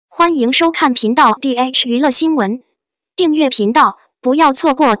欢迎收看频道 D.H 娱乐新闻，订阅频道，不要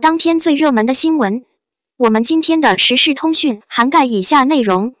错过当天最热门的新闻。我们今天的时事通讯涵盖以下内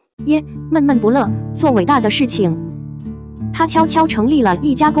容：耶，闷闷不乐，做伟大的事情。他悄悄成立了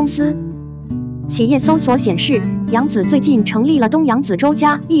一家公司。企业搜索显示，杨紫最近成立了东扬子周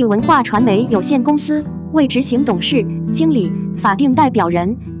家艺文化传媒有限公司，为执行董事、经理、法定代表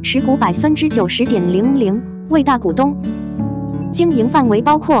人，持股90.00%，为大股东。经营范围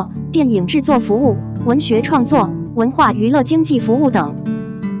包括电影制作服务、文学创作、文化娱乐经济服务等。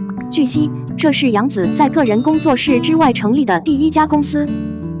据悉，这是杨紫在个人工作室之外成立的第一家公司。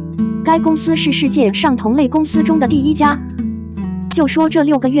该公司是世界上同类公司中的第一家。就说这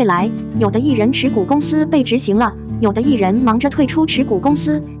6个月来，有的艺人持股公司被执行了，有的艺人忙着退出持股公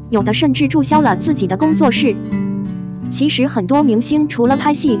司，有的甚至注销了自己的工作室。其实很多明星除了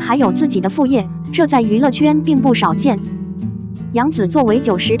拍戏还有自己的副业，这在娱乐圈并不少见。杨紫作为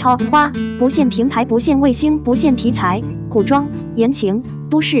90 Top 花，不限平台、不限卫星、不限题材，古装、言情、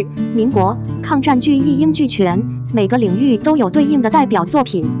都市、民国、抗战剧一应俱全，每个领域都有对应的代表作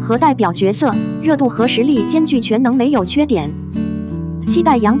品和代表角色，热度和实力兼具全能，没有缺点。期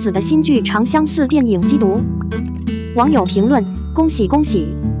待杨紫的新剧《长相似》电影缉毒。网友评论：恭喜恭喜！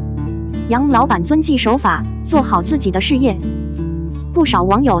杨老板遵纪守法，做好自己的事业。不少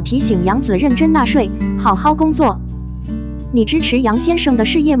网友提醒杨紫认真纳税，好好工作。你支持杨先生的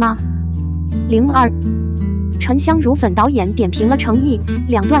事业吗？02沉香如粉导演点评了诚意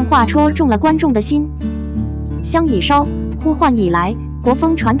，2段话戳中了观众的心。香已烧，呼唤已来，国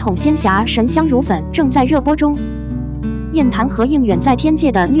风传统仙侠神香如粉正在热播中。燕坛和应远在天界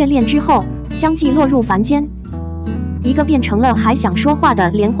的虐恋之后，相继落入凡间，一个变成了还想说话的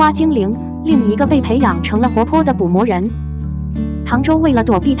莲花精灵，另一个被培养成了活泼的捕魔人。唐周为了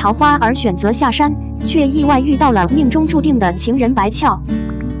躲避桃花而选择下山，却意外遇到了命中注定的情人白俏。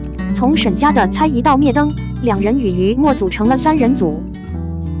从沈家的猜疑到灭灯，2人与于墨组成了3人组。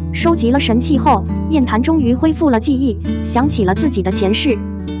收集了神器后，燕坛终于恢复了记忆，想起了自己的前世。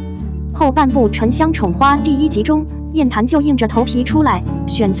后半部《沉香宠花》第1集中，燕坛就硬着头皮出来，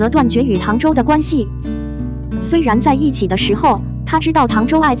选择断绝与唐周的关系。虽然在一起的时候，他知道唐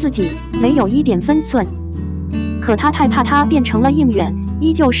周爱自己，没有1点分寸。可他太怕他变成了应远，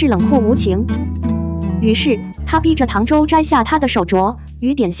依旧是冷酷无情。于是他逼着唐周摘下他的手镯，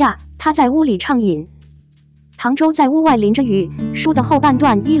雨点下，他在屋里畅饮。唐周在屋外淋着雨，书的后半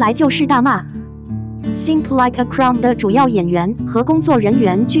段一来就是大骂。Think Like a Crown 的主要演员和工作人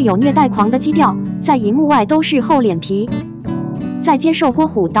员具有虐待狂的基调，在荧幕外都是厚脸皮。在接受郭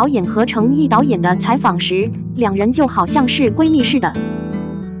虎导演和程毅导演的采访时，2人就好像是闺蜜似的。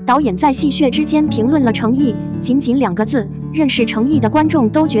导演在戏谑之间评论了程毅，仅2个字，认识程毅的观众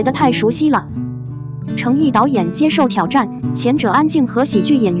都觉得太熟悉了。程毅导演接受挑战，前者安静和喜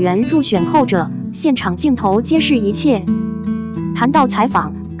剧演员入选，后者现场镜头揭示一切。谈到采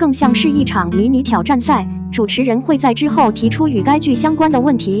访，更像是一场迷你挑战赛，主持人会在之后提出与该剧相关的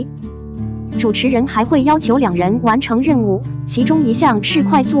问题。主持人还会要求2人完成任务，其中一项是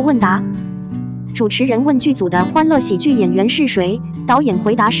快速问答。主持人问剧组的欢乐喜剧演员是谁，导演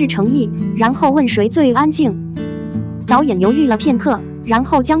回答是程毅，然后问谁最安静。导演犹豫了片刻，然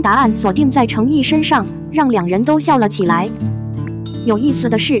后将答案锁定在程毅身上，让2人都笑了起来。有意思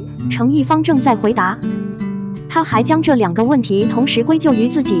的是，程毅方正在回答，他还将这2个问题同时归咎于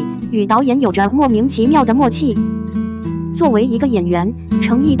自己，与导演有着莫名其妙的默契。作为一个演员，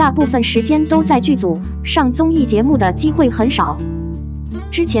程毅大部分时间都在剧组，上综艺节目的机会很少。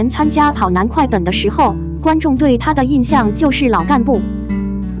之前参加跑男快本的时候，观众对他的印象就是老干部，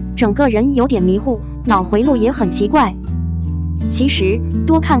整个人有点迷糊，脑回路也很奇怪。其实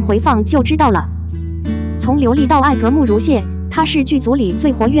多看回放就知道了。从刘丽到艾格慕如屑，他是剧组里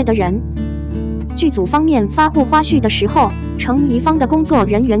最活跃的人。剧组方面发布花絮的时候，程怡方的工作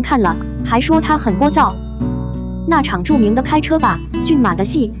人员看了，还说他很聒噪。那场著名的开车吧骏马的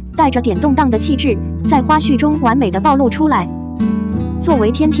戏，带着点动荡的气质，在花絮中完美的暴露出来。作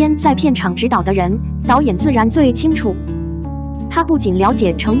为天天在片场指导的人，导演自然最清楚。他不仅了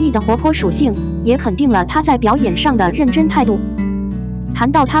解程毅的活泼属性，也肯定了他在表演上的认真态度。谈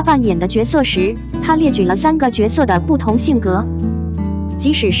到他扮演的角色时，他列举了3个角色的不同性格。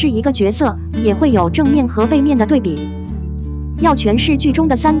即使是一个角色，也会有正面和背面的对比。要诠释剧中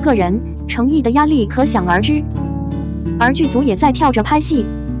的3个人，程毅的压力可想而知。而剧组也在跳着拍戏，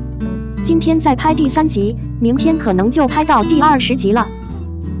今天在拍第3集，明天可能就拍到第20集了。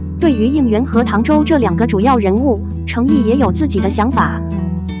对于应援和唐周这2个主要人物，程毅也有自己的想法。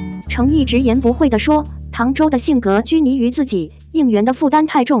程毅直言不讳地说，唐周的性格拘泥于自己，应援的负担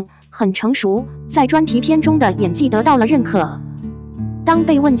太重，很成熟，在专题片中的演技得到了认可。当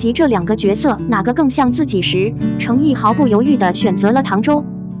被问及这两个角色哪个更像自己时，成毅毫不犹豫地选择了唐周。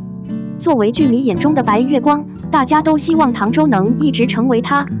作为剧迷眼中的白月光，大家都希望唐周能一直成为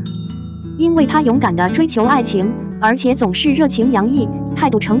他，因为他勇敢地追求爱情，而且总是热情洋溢，态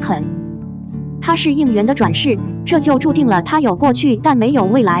度诚恳。他是应援的转世，这就注定了他有过去但没有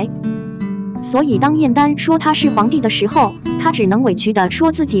未来。所以当燕丹说他是皇帝的时候，他只能委屈地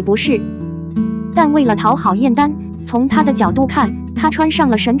说自己不是。但为了讨好燕丹，从他的角度看，他穿上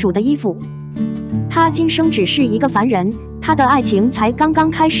了神主的衣服。他今生只是一个凡人，他的爱情才刚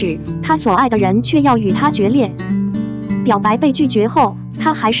刚开始，他所爱的人却要与他决裂。表白被拒绝后，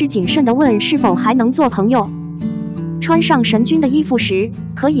他还是谨慎地问是否还能做朋友。穿上神君的衣服时，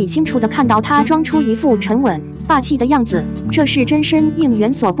可以清楚地看到他装出一副沉稳霸气的样子，这是真身应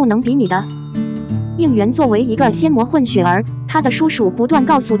援所不能比拟的。应援作为一个仙魔混血儿，他的叔叔不断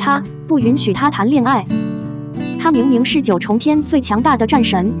告诉他不允许他谈恋爱。他明明是9重天最强大的战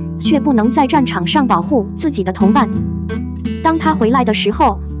神，却不能在战场上保护自己的同伴。当他回来的时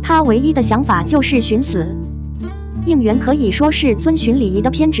候，他唯一的想法就是寻死。应援可以说是遵循礼仪的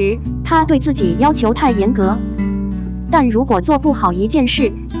偏执，他对自己要求太严格。但如果做不好一件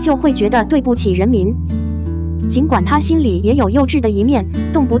事，就会觉得对不起人民。尽管他心里也有幼稚的一面，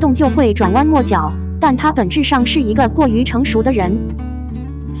动不动就会转弯抹角，但他本质上是一个过于成熟的人。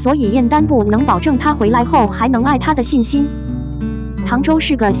所以燕丹不能保证他回来后还能爱他的信心。唐周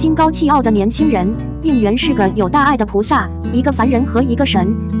是个心高气傲的年轻人，应援是个有大爱的菩萨，一个凡人和一个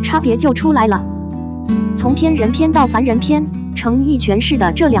神，差别就出来了。从天人篇到凡人篇，成毅诠释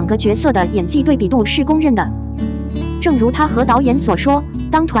的这两个角色的演技对比度是公认的。正如他和导演所说，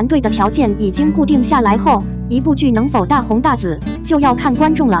当团队的条件已经固定下来后，一部剧能否大红大紫，就要看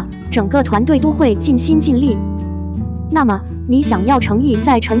观众了，整个团队都会尽心尽力。那么，你想要成毅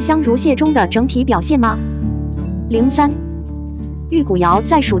在《沉香如屑》中的整体表现吗？03，玉骨遥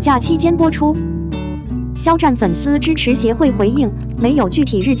在暑假期间播出。肖战粉丝支持协会回应，没有具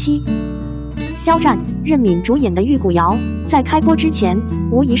体日期。肖战、任敏主演的《玉骨遥》在开播之前，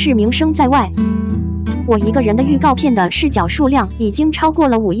无疑是名声在外。我一个人的预告片的视角数量已经超过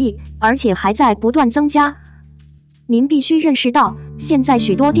了5亿，而且还在不断增加。您必须认识到，现在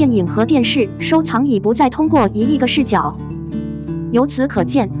许多电影和电视收藏已不再通过1亿个视角。由此可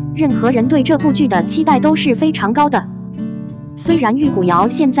见，任何人对这部剧的期待都是非常高的。虽然《玉骨遥》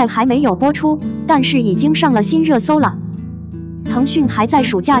现在还没有播出，但是已经上了新热搜了。腾讯还在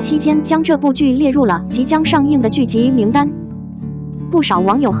暑假期间将这部剧列入了即将上映的剧集名单。不少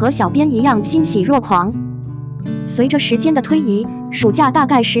网友和小编一样欣喜若狂。随着时间的推移，暑假大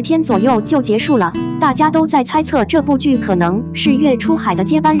概10天左右就结束了，大家都在猜测这部剧可能是月出海的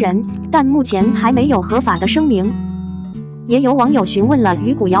接班人，但目前还没有合法的声明。也有网友询问了《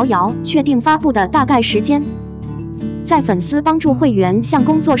玉骨遥遥》确定发布的大概时间。在粉丝帮助会员向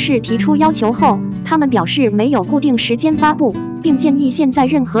工作室提出要求后，他们表示没有固定时间发布，并建议现在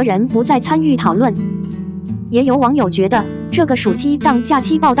任何人不再参与讨论。也有网友觉得，这个暑期档假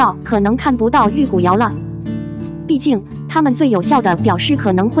期报道可能看不到玉骨遥了。毕竟，他们最有效的表示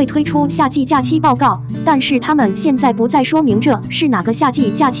可能会推出夏季假期报告，但是他们现在不再说明这是哪个夏季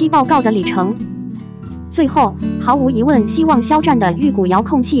假期报告的里程。最后，毫无疑问，希望肖战的玉骨遥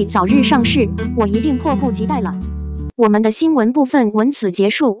控器早日上市，我一定迫不及待了。我们的新闻部分文此结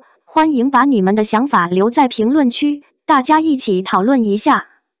束，欢迎把你们的想法留在评论区，大家一起讨论一下。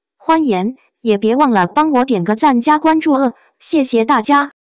欢迎，也别忘了帮我点个赞加关注谢谢大家。